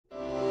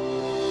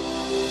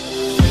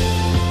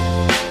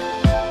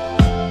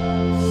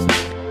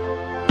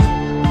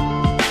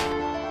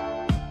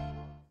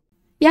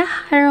Yeah,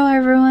 hello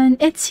everyone,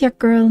 it's your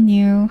girl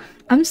New.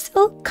 I'm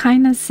still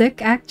kinda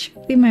sick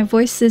actually, my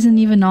voice isn't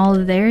even all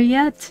there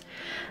yet.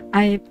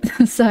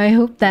 So I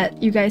hope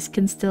that you guys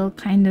can still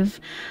kind of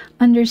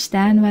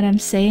understand what I'm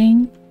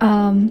saying.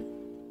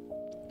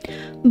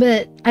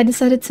 But I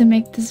decided to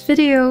make this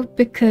video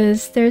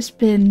because there's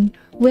been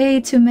way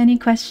too many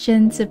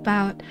questions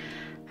about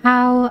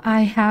how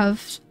I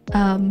have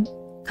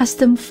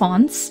custom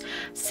fonts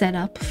set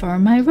up for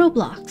my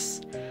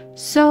Roblox.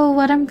 So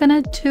what I'm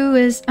gonna do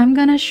is I'm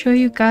gonna show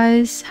you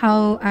guys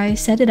how I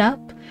set it up.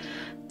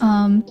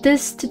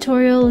 This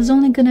tutorial is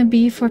only gonna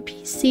be for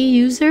PC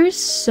users,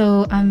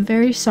 so I'm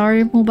very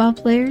sorry mobile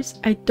players.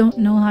 I don't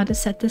know how to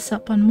set this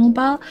up on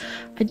mobile.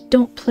 I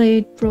don't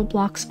play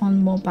Roblox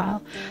on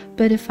mobile,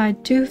 but if I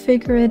do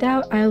figure it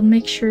out, I'll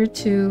make sure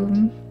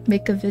to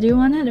make a video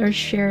on it or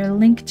share a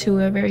link to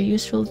a very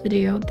useful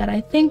video that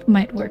I think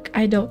might work.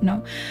 I don't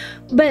know,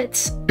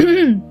 but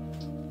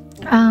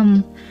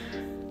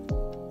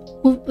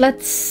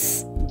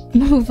let's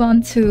move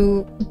on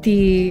to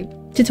the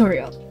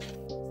tutorial.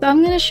 So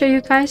I'm gonna show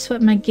you guys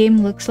what my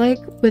game looks like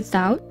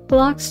without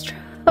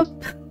BLOXSTRAP.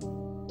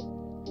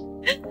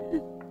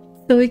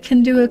 So we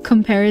can do a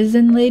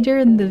comparison later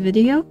in the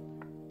video,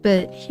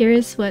 but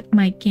here's what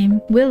my game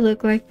will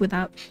look like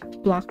without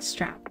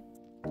BLOXSTRAP.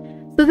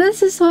 So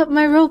this is what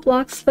my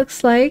Roblox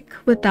looks like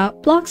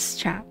without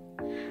BLOXSTRAP.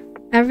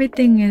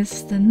 Everything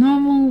is the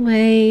normal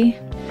way.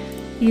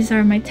 These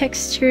are my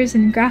textures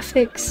and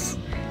graphics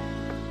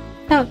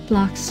without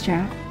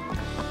BLOXSTRAP.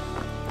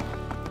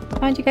 I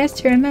want you guys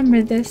to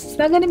remember this. It's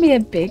not going to be a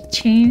big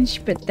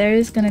change, but there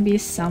is going to be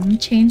some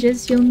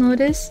changes you'll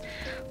notice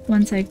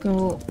once I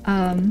go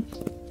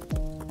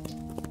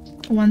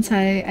once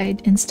I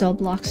install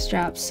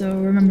BLOXSTRAP. So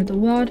remember the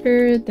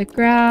water, the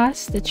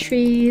grass, the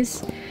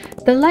trees,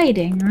 the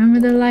lighting. Remember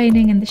the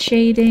lighting and the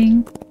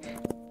shading.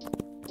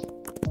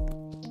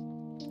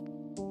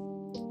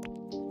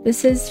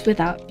 This is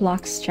without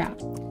BLOXSTRAP.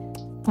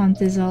 Font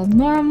is all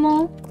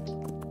normal.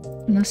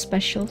 No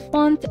special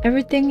font.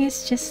 Everything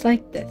is just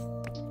like this.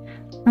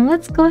 Now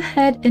let's go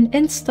ahead and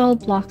install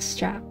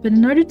BLOXSTRAP. But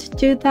in order to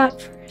do that,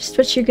 first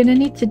what you're gonna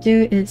need to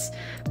do is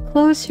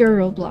close your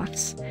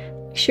Roblox.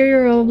 Make sure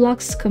your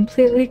Roblox is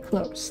completely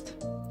closed.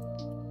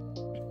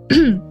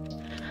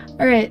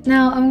 Alright,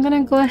 now I'm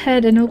gonna go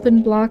ahead and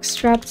open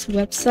BLOXSTRAP's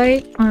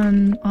website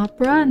on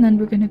Opera, and then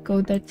we're gonna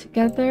go there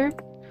together.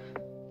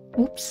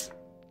 Oops.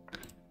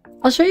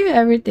 I'll show you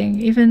everything,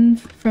 even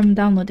from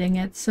downloading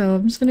it. So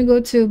I'm just gonna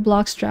go to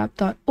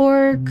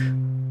blockstrap.org.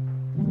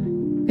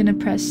 I'm gonna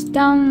press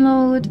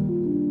download,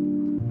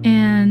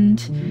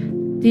 and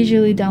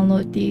usually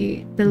download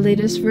the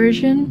latest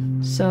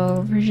version.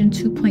 So version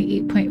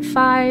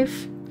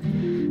 2.8.5.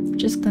 I'm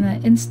just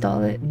gonna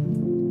install it.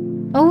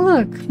 Oh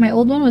look, my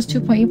old one was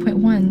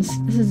 2.8.1.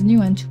 This is a new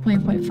one,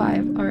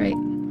 2.8.5. Alright.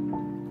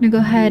 I'm gonna go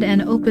ahead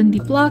and open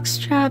the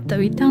BLOXSTRAP that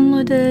we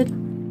downloaded.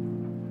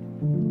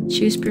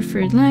 Choose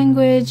preferred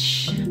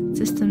language,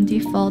 system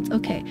default.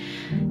 Okay,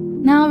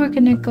 now we're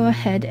gonna go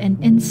ahead and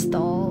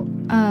install.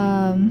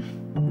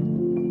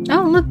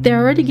 Oh look, they're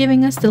already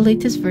giving us the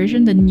latest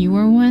version, the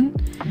newer one.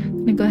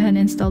 I'm gonna go ahead and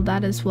install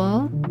that as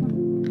well.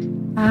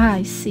 Ah,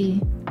 I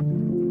see.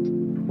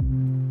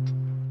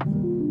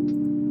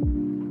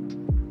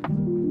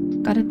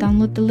 Gotta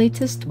download the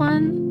latest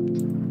one.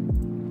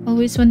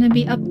 Always wanna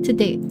be up to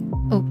date.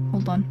 Oh,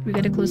 hold on, we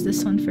gotta close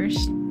this one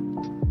first.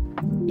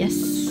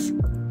 Yes.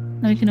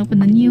 Now we can open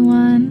the new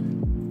one.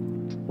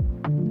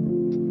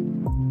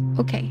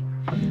 Okay.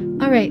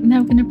 Alright,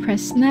 now we're gonna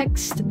press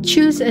next.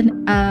 Choose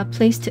a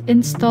place to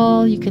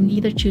install. You can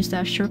either choose to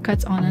have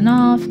shortcuts on and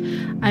off.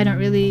 I don't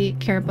really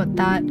care about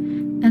that.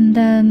 And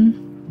then,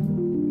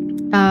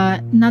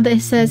 now that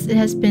it says it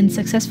has been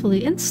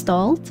successfully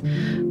installed,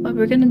 what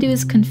we're gonna do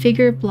is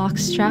configure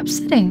BLOXSTRAP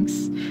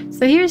settings.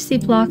 So here's the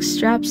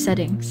BLOXSTRAP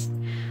settings.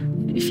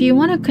 If you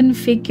want to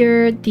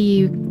configure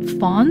the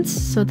fonts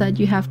so that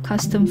you have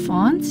custom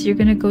fonts, you're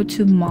going to go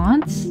to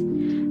mods,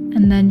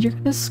 and then you're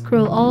going to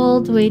scroll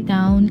all the way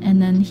down, and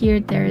then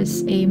here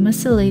there's a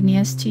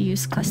miscellaneous to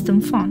use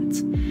custom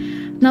fonts.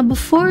 Now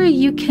before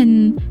you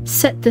can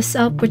set this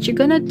up, what you're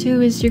going to do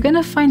is you're going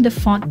to find the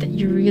font that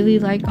you really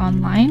like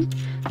online.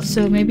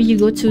 So maybe you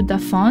go to the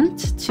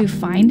font to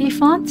find a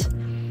font.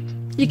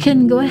 You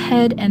can go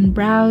ahead and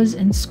browse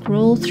and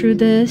scroll through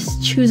this,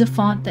 choose a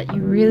font that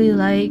you really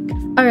like.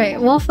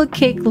 Alright, waffle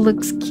cake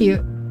looks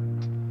cute,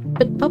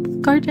 but bubble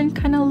garden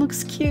kind of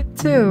looks cute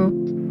too.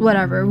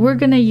 Whatever, we're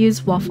gonna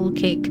use waffle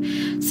cake.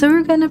 So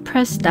we're gonna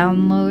press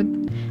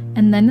download,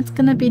 and then it's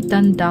gonna be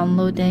done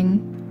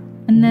downloading.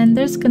 And then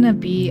there's gonna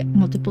be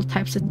multiple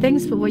types of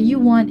things, but what you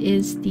want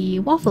is the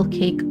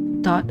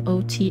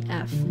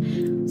wafflecake.otf.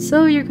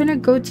 So you're gonna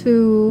go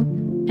to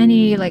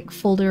any like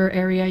folder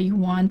area you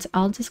want.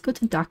 I'll just go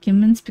to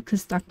documents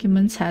because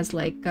documents has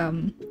like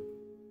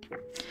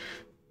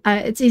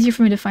it's easier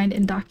for me to find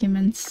in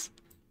documents.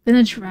 I'm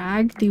gonna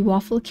drag the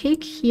waffle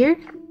cake here.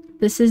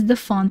 This is the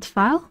font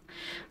file.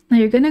 Now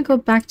you're gonna go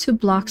back to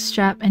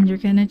BLOXSTRAP and you're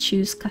gonna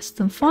choose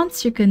custom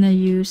fonts. You're gonna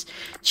use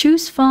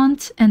choose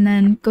font and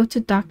then go to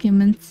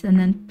documents and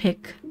then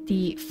pick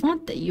the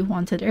font that you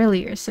wanted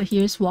earlier. So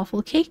here's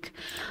Waffle Cake.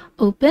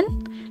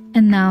 Open,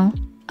 and now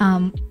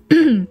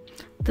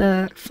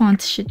the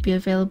font should be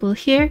available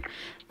here.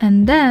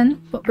 And then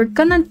what we're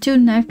gonna do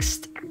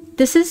next,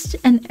 this is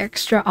an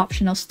extra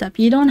optional step.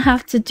 You don't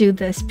have to do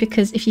this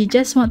because if you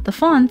just want the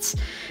fonts,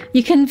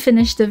 you can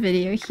finish the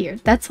video here.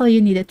 That's all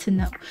you needed to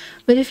know.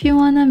 But if you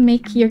want to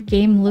make your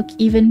game look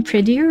even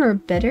prettier or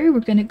better, we're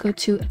going to go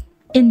to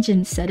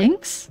engine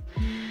settings.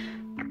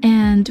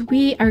 And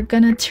we are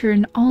going to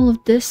turn all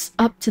of this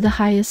up to the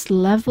highest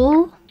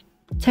level.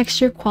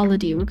 Texture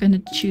quality, we're going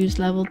to choose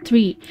level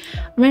 3.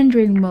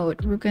 Rendering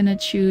mode, we're going to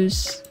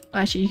choose...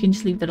 Actually, you can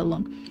just leave that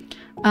alone.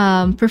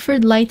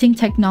 Preferred lighting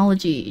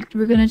technology,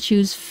 we're gonna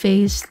choose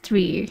phase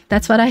 3.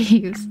 That's what I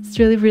use. It's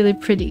really, really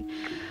pretty.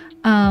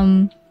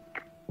 God,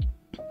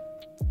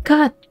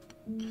 I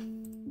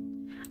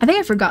think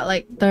I forgot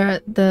like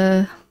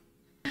the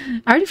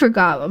I already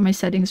forgot what my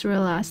settings were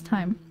last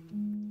time.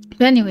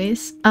 But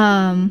anyways,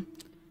 I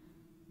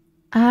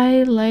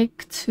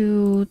like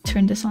to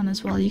turn this on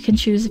as well. You can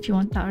choose if you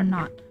want that or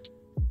not.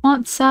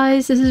 Font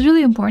size, this is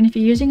really important. If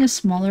you're using a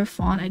smaller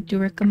font, I do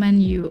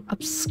recommend you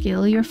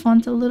upscale your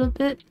font a little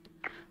bit.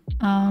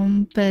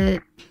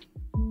 But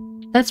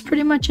that's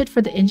pretty much it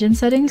for the engine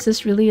settings.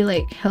 This really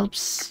like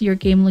helps your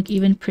game look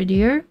even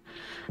prettier.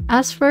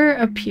 As for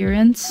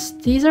appearance,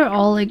 these are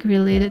all like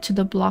related to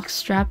the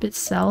BLOXSTRAP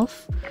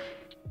itself.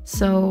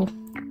 So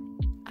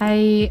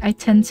I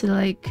tend to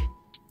like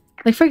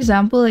for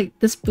example, like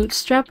this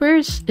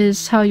bootstrappers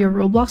is how your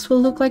Roblox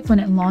will look like when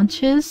it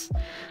launches.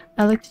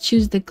 I like to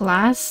choose the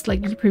glass,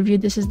 like you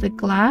previewed, this is the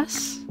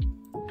glass.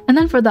 And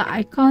then for the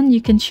icon,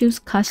 you can choose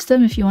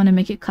custom if you want to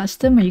make it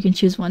custom, or you can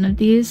choose one of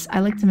these.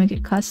 I like to make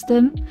it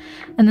custom.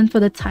 And then for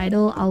the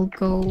title, I'll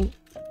go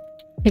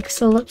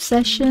Pixel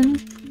Obsession.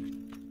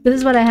 This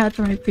is what I had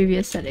for my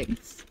previous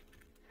settings.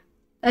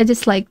 I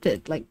just liked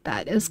it like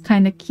that. It was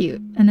kind of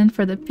cute. And then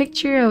for the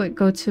picture, I would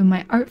go to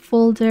my art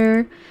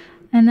folder,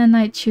 and then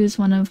I choose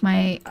one of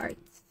my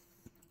arts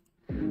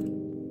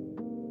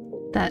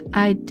that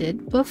I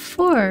did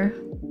before.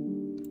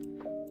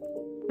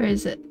 Where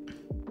is it?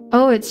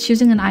 Oh, it's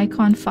choosing an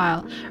icon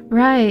file.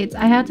 Right.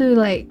 I had to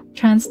like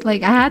I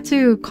had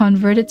to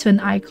convert it to an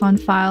icon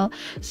file.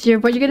 So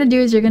what you're gonna do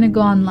is you're gonna go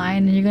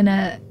online and you're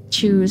gonna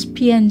choose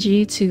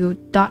PNG to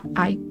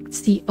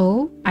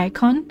 .ico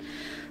icon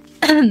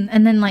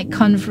and then like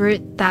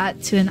convert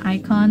that to an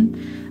icon.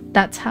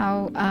 That's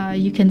how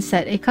you can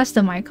set a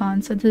custom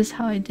icon. So this is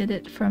how I did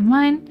it for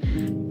mine.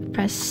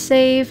 Press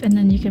save and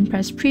then you can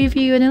press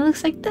preview and it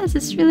looks like this.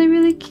 It's really,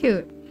 really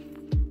cute.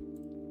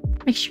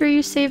 Make sure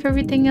you save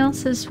everything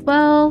else as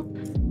well.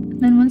 And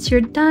then once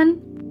you're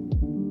done,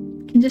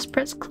 you can just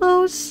press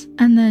close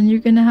and then you're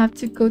gonna have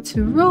to go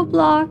to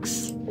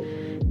Roblox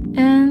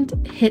and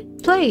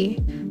hit play.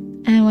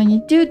 And when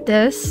you do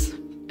this,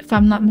 if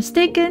I'm not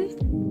mistaken,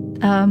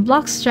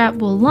 BLOXSTRAP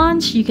will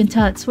launch. You can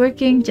tell it's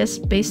working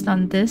just based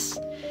on this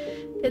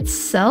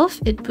itself.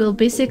 It will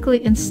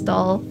basically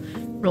install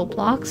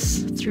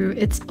Roblox through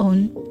its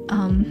own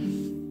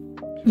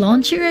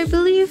launcher, I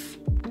believe.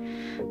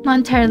 Not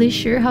entirely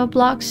sure how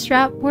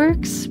BLOXSTRAP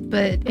works,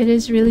 but it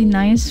is really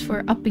nice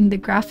for upping the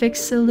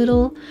graphics a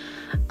little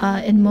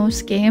in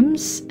most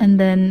games, and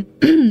then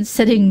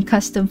setting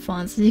custom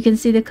fonts. As you can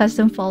see, the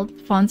custom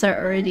fonts are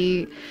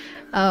already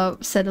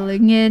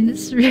settling in.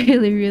 It's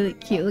really, really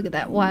cute. Look at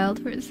that,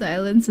 wild for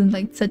silence in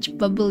like such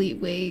bubbly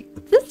way.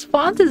 This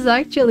font is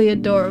actually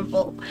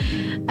adorable.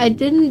 I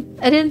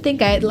didn't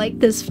think I'd like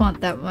this font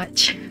that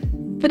much,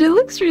 but it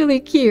looks really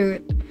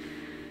cute.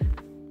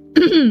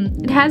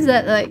 It has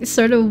that like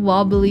sort of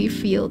wobbly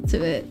feel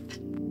to it.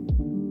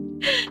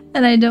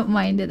 And I don't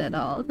mind it at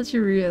all. It's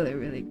really,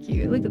 really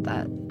cute. Look at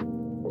that.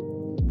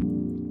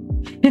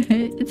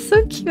 It's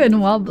so cute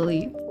and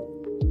wobbly.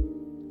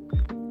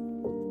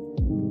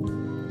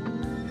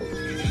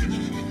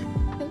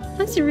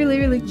 That's really,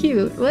 really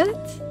cute. What?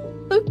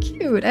 So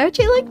cute. I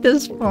actually like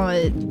this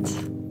font.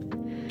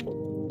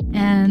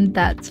 And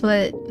that's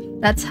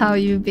how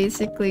you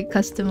basically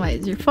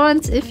customize your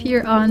fonts if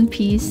you're on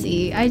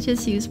PC. I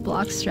just use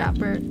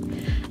BLOXSTRAPper.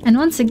 And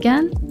once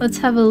again, let's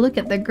have a look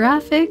at the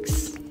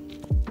graphics.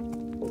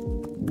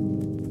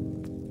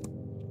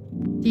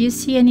 Do you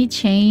see any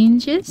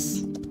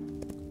changes?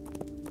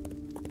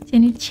 See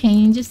any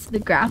changes to the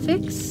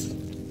graphics?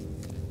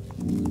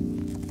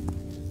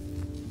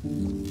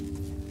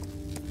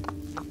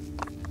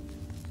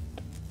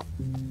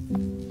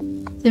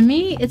 To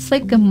me, it's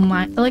like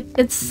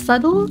it's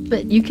subtle,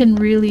 but you can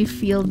really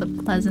feel the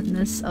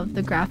pleasantness of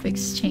the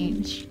graphics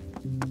change.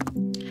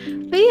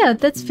 But yeah,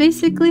 that's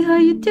basically how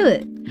you do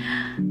it.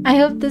 I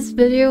hope this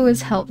video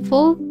was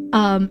helpful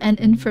and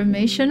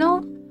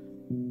informational.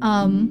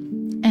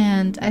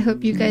 And I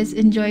hope you guys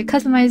enjoy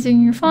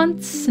customizing your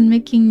fonts and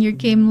making your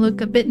game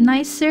look a bit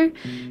nicer.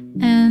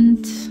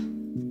 And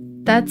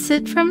that's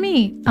it from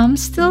me. I'm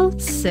still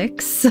sick,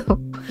 so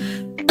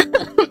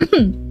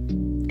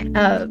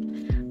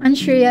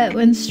Unsure yet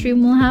when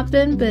stream will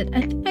happen, but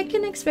I think I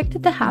can expect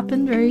it to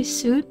happen very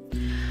soon.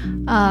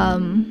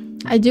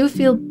 I do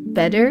feel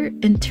better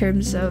in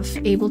terms of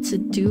able to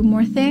do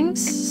more things,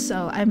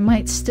 so I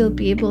might still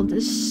be able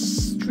to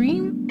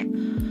stream.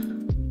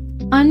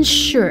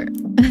 Unsure.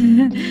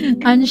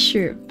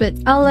 Unsure, but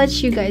I'll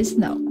let you guys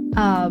know.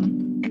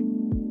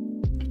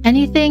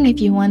 Anything, if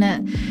you want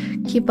to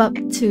keep up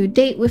to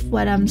date with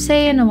what I'm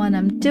saying and what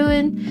I'm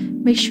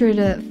doing, make sure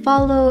to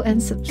follow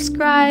and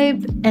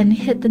subscribe and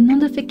hit the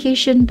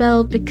notification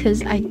bell,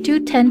 because I do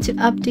tend to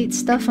update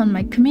stuff on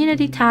my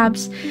community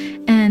tabs,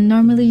 and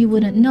normally you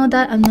wouldn't know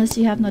that unless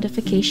you have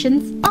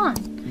notifications on.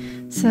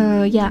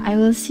 So yeah, I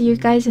will see you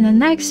guys in the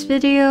next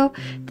video.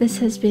 This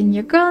has been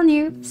your girl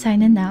New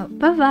signing out.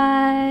 Bye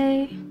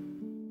bye.